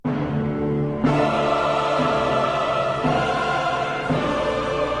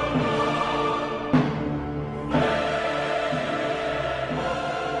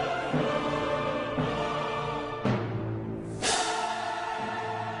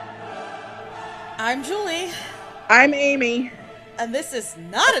I'm Julie, I'm Amy. and this is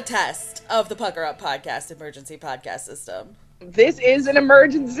not a test of the Pucker Up Podcast emergency podcast system. This is an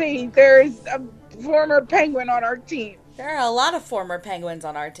emergency. There's a former Penguin on our team. There are a lot of former Penguins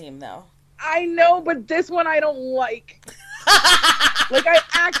on our team, though. I know, but this one I don't like. I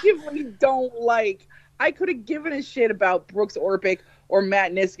actively don't like. I could have given a shit about Brooks Orpik or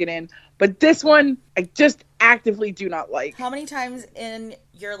Matt Niskanen, but this one I just actively do not like. How many times in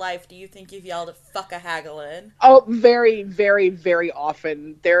your life do you think you've yelled "fuck a Hagelin"? Oh, very, very, very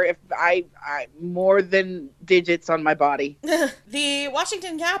often. If I more than digits on my body. The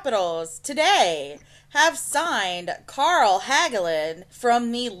Washington Capitals today have signed Carl Hagelin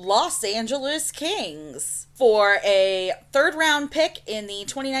from the Los Angeles Kings for a third-round pick in the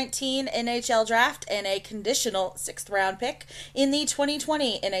 2019 NHL draft and a conditional sixth-round pick in the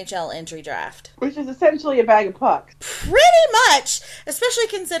 2020 NHL entry draft. Which is essentially a bag of pucks. Pretty much, especially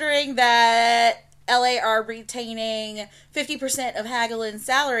considering that LA are retaining 50% of Hagelin's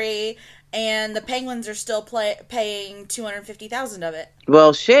salary and the Penguins are still paying $250,000 of it.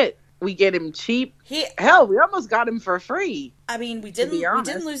 Well, shit. We get him cheap. Hell, we almost got him for free. I mean, we didn't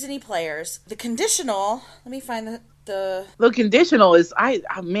lose any players. The conditional, let me find the conditional is,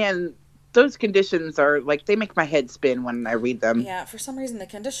 man, those conditions are, they make my head spin when I read them. Yeah, for some reason the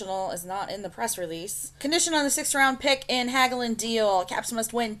conditional is not in the press release. Condition on the sixth-round pick in Hagelin deal. Caps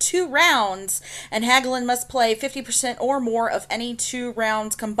must win 2 rounds, and Hagelin must play 50% or more of any 2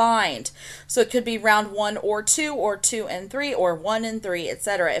 rounds combined. So it could be round 1 or 2, or 2 and 3, or 1 and 3,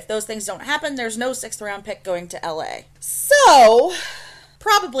 etc. If those things don't happen, there's no sixth-round pick going to LA. So,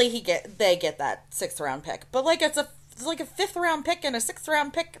 probably they get that sixth-round pick. But it's a 5th-round pick and a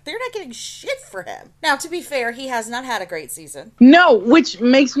 6th-round pick. They're not getting shit for him. Now, to be fair, he has not had a great season. No, which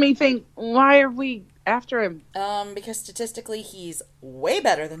makes me think, why are we after him? Because statistically, he's way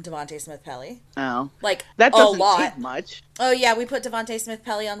better than Devontae Smith-Pelly. Oh. a That doesn't lot. take much. Oh, yeah, we put Devontae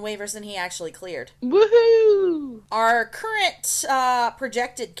Smith-Pelly on waivers and he actually cleared. Woohoo! Our current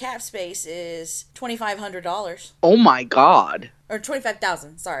projected cap space is $2,500. Oh my god. Or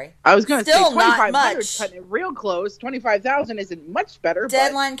 25,000, sorry. I was going to say Still not 2,500 much. cutting it real close. 25,000 isn't much better.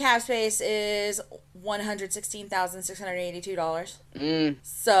 Deadline cap space is $116,682.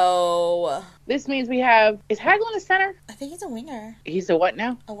 So this means we have, is Hagelin a center? I think he's a winger. He's a what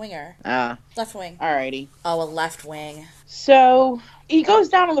now? A winger. Left wing. Alrighty. Oh, a left wing. So he goes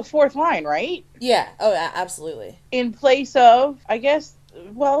down on the 4th line, right? Yeah. Oh, yeah, absolutely. In place of, I guess,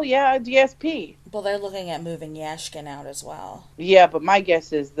 DSP. Well, they're looking at moving Yashkin out as well. Yeah, but my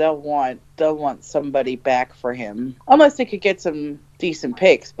guess is they'll want somebody back for him. Unless they could get some decent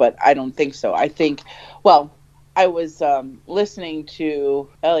picks, but I don't think so. I think, I was listening to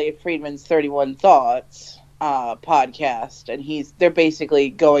Elliot Friedman's 31 Thoughts podcast, and they're basically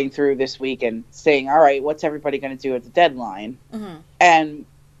going through this week and saying, all right, what's everybody going to do at the deadline? Mm-hmm. And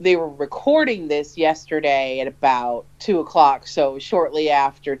they were recording this yesterday at about 2:00, so shortly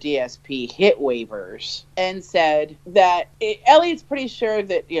after DSP hit waivers, and said that Elliot's pretty sure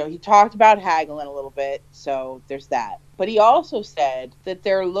that, he talked about Hagelin a little bit, so there's that. But he also said that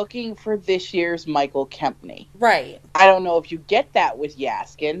they're looking for this year's Michael Kempny. Right. I don't know if you get that with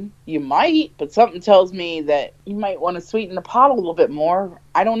Yaskin. You might, but something tells me that you might want to sweeten the pot a little bit more.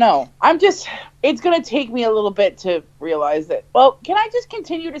 I don't know. It's going to take me a little bit to realize that, can I just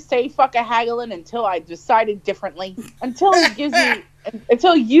continue to say fuck a Hagelin until I decided differently? Until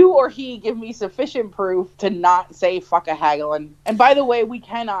you or he give me sufficient proof to not say fuck a Hagelin. And by the way, we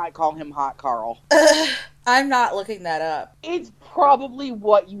cannot call him Hot Carl. I'm not looking that up. It's probably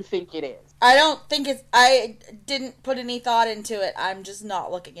what you think it is. I didn't put any thought into it. I'm just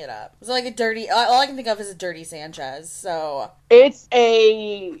not looking it up. It's like all I can think of is a dirty Sanchez, so. It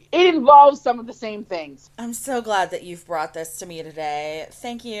involves some of the same things. I'm so glad that you've brought this to me today.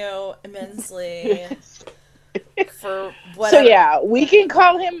 Thank you immensely. For whatever. So yeah, we can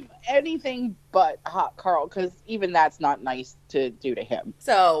call him anything but Hot Carl, because even that's not nice to do to him.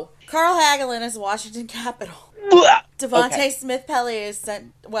 So, Carl Hagelin is Washington Capital. Devontae Smith-Pelly is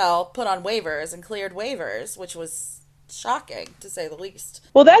put on waivers and cleared waivers, which was shocking, to say the least.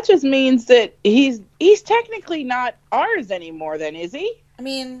 Well, that just means that he's technically not ours anymore then, is he? I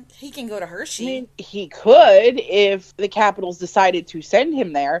mean, he can go to Hershey. I mean, he could if the Capitals decided to send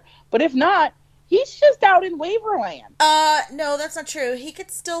him there, but if not, he's just out in waiver land. No, that's not true. He could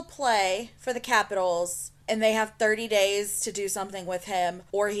still play for the Capitals, and they have 30 days to do something with him,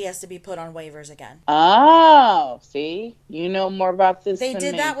 or he has to be put on waivers again. Oh, see? You know more about this They than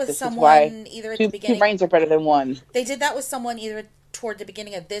did me. that with This someone either at the beginning. Two brains are better than one. They did that with someone either toward the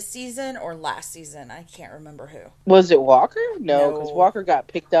beginning of this season or last season. I can't remember who. Was it Walker? No, because No. Walker got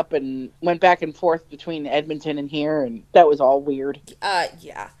picked up and went back and forth between Edmonton and here, and that was all weird.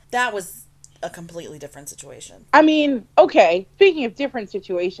 Yeah. That was a completely different situation. I mean, okay, speaking of different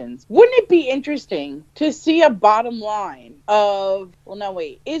situations, wouldn't it be interesting to see a bottom line of, well, no,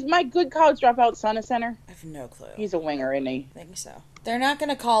 wait, is my good college dropout son a center? I have no clue. He's a winger, isn't he? I think so. They're not going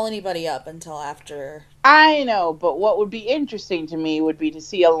to call anybody up until after. I know, but what would be interesting to me would be to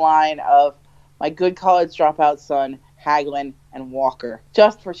see a line of my good college dropout son, Hagelin, and Walker,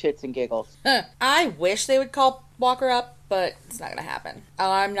 just for shits and giggles. I wish they would call Walker up, but it's not going to happen.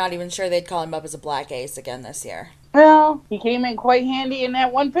 I'm not even sure they'd call him up as a black ace again this year. Well, he came in quite handy in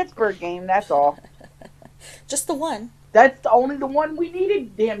that one Pittsburgh game, that's all. Just the one. That's only the one we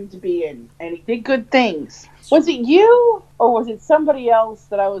needed him to be in, and he did good things. Was it you, or was it somebody else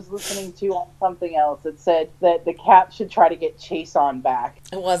that I was listening to on something else that said that the Caps should try to get Chase on back?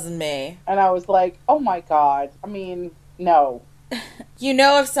 It wasn't me. And I was like, oh my God. I mean, no. You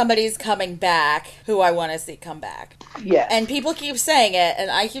know if somebody's coming back who I want to see come back. Yes. And people keep saying it, and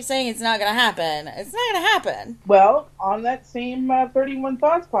I keep saying it's not going to happen. It's not going to happen. Well, on that same 31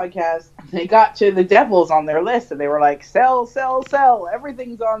 Thoughts podcast, they got to the Devils on their list, and they were like, sell, sell, sell.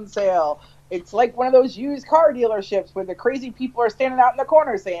 Everything's on sale. It's like one of those used car dealerships where the crazy people are standing out in the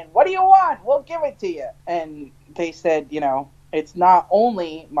corner saying, what do you want? We'll give it to you. And they said, you know, it's not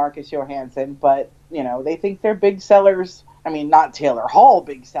only Marcus Johansson, but, you know, they think they're big sellers. I mean, not Taylor Hall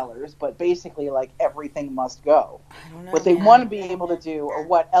big sellers, but basically, like, everything must go. I don't know. What they want to be able to do, or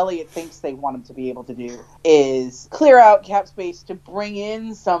what Elliott thinks they want him to be able to do, is clear out cap space to bring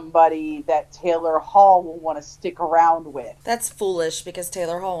in somebody that Taylor Hall will want to stick around with. That's foolish because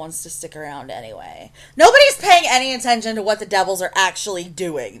Taylor Hall wants to stick around anyway. Nobody's paying any attention to what the Devils are actually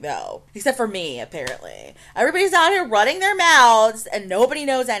doing, though. Except for me, apparently. Everybody's out here running their mouths, and nobody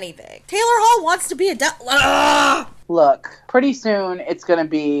knows anything. Taylor Hall wants to be a Look, pretty soon it's going to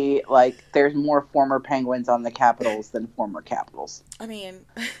be like there's more former Penguins on the Capitals than former Capitals. I mean,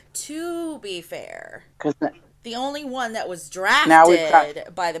 to be fair, Because the only one that was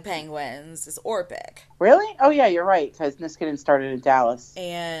drafted by the Penguins is Orpik. Really? Oh, yeah, you're right, because Niskanen started in Dallas.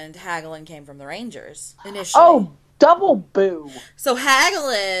 And Hagelin came from the Rangers initially. Oh, double boo. So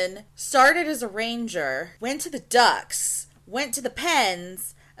Hagelin started as a Ranger, went to the Ducks, went to the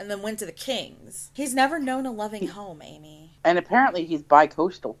Pens, and then went to the Kings. He's never known a loving home, Amy. And apparently he's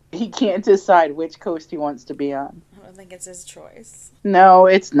bi-coastal. He can't decide which coast he wants to be on. I don't think it's his choice. No,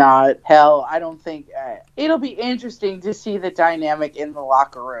 it's not. Hell, I don't think... it'll be interesting to see the dynamic in the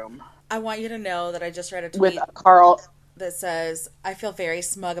locker room. I want you to know that I just read a tweet with Carl that says, I feel very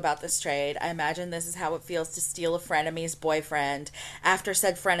smug about this trade. I imagine this is how it feels to steal a frenemies boyfriend after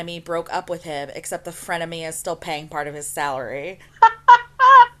said frenemy broke up with him, except the frenemy is still paying part of his salary.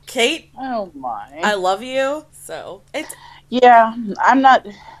 Kate, oh my, I love you. So it's I'm not.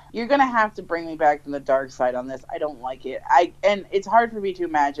 You're gonna have to bring me back from the dark side on this. I don't like it. And it's hard for me to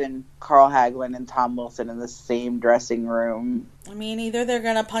imagine Carl Hagelin and Tom Wilson in the same dressing room. I mean, either they're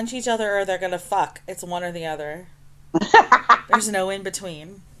gonna punch each other or they're gonna fuck. It's one or the other. There's no in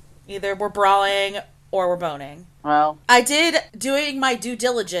between. Either we're brawling or we're boning. Well, I did, doing my due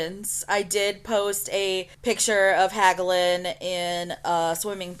diligence, I did post a picture of Hagelin in a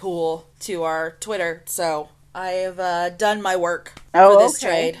swimming pool to our Twitter, so I've done my work for this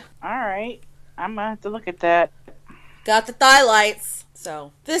trade. All right. I'm going to have to look at that. Got the thigh lights.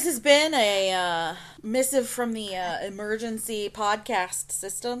 So this has been a missive from the emergency podcast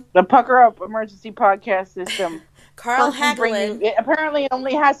system. The Pucker Up emergency podcast system. Carl Hagelin. It apparently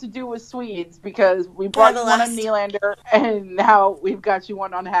only has to do with Swedes because we brought you one on Nylander and now we've got you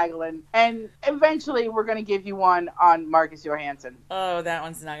one on Hagelin. And eventually we're going to give you one on Marcus Johansson. Oh, that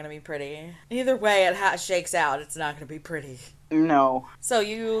one's not going to be pretty. Either way it shakes out, it's not going to be pretty. No. So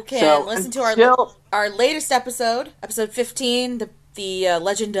you can listen to our latest episode 15, the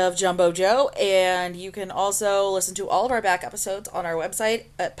Legend of Jumbo Joe, and you can also listen to all of our back episodes on our website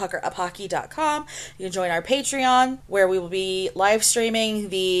at puckeruphockey.com. You can join our Patreon, where we will be live streaming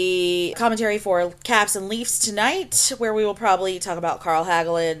the commentary for Caps and Leafs tonight, where we will probably talk about Carl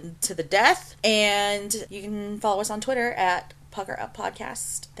Hagelin to the death, and you can follow us on Twitter at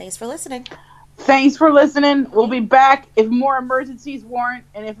PuckerUpPodcast. Thanks for listening. Thanks for listening. We'll be back if more emergencies warrant,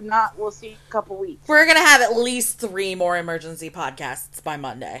 and if not, we'll see you in a couple weeks. We're going to have at least 3 more emergency podcasts by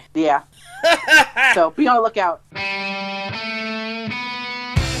Monday. Yeah. So be on the lookout.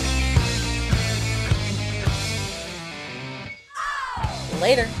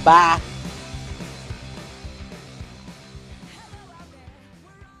 Later. Bye.